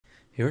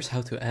Here's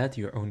how to add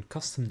your own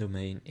custom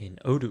domain in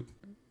Odoo.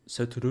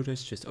 So to do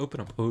this, just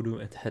open up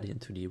Odoo and head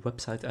into the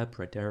website app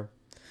right there.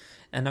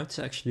 And now it's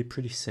actually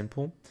pretty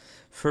simple.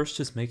 First,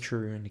 just make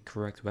sure you're in the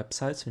correct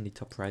website. So in the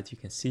top right, you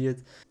can see it.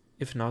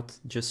 If not,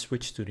 just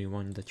switch to the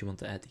one that you want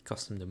to add the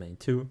custom domain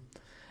to.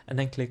 And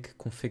then click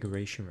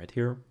configuration right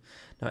here.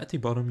 Now at the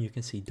bottom, you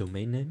can see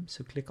domain name.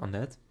 So click on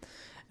that.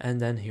 And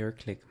then here,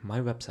 click my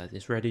website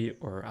is ready,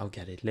 or I'll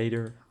get it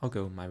later. I'll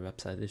go my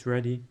website is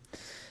ready.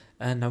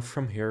 And now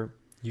from here,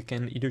 you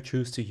can either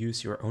choose to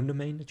use your own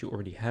domain that you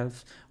already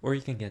have, or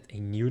you can get a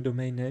new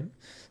domain name.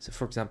 So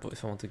for example,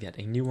 if I want to get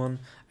a new one,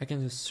 I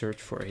can just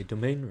search for a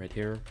domain right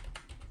here.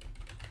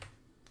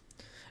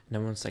 And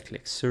then once I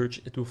click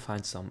search, it will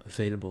find some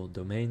available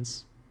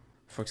domains.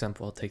 For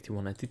example, I'll take the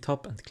one at the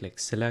top and click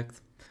select.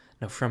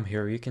 Now from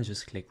here, you can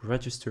just click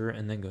register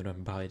and then go to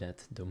buy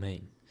that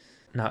domain.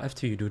 Now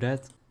after you do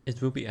that,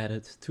 it will be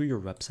added to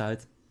your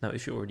website. Now,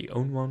 if you already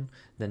own one,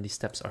 then the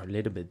steps are a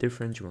little bit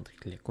different. You want to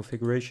click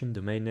configuration,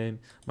 domain name,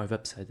 my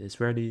website is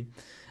ready.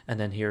 And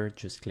then here,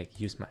 just click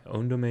use my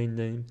own domain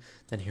name.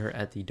 Then here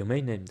add the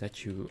domain name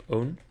that you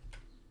own.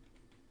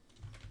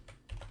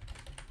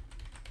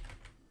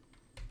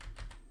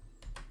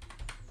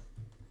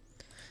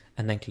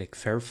 And then click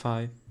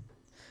verify.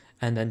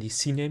 And then the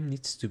CNAME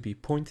needs to be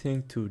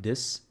pointing to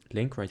this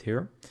link right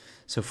here.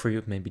 So for you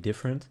it may be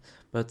different,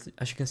 but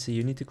as you can see,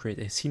 you need to create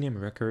a CNAME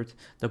record,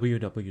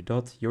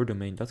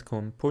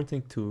 www.yourdomain.com,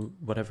 pointing to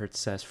whatever it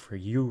says for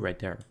you right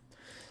there.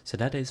 So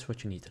that is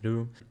what you need to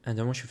do. And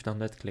then once you've done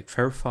that, click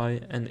verify.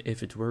 And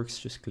if it works,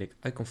 just click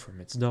I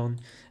confirm it's done.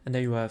 And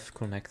then you have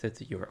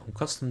connected your own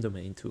custom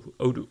domain to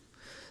Odoo.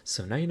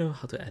 So now you know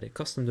how to add a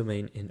custom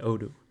domain in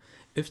Odoo.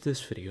 If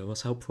this video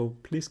was helpful,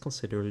 please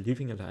consider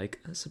leaving a like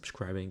and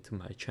subscribing to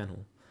my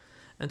channel.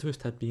 And with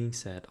that being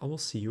said, I will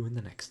see you in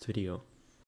the next video.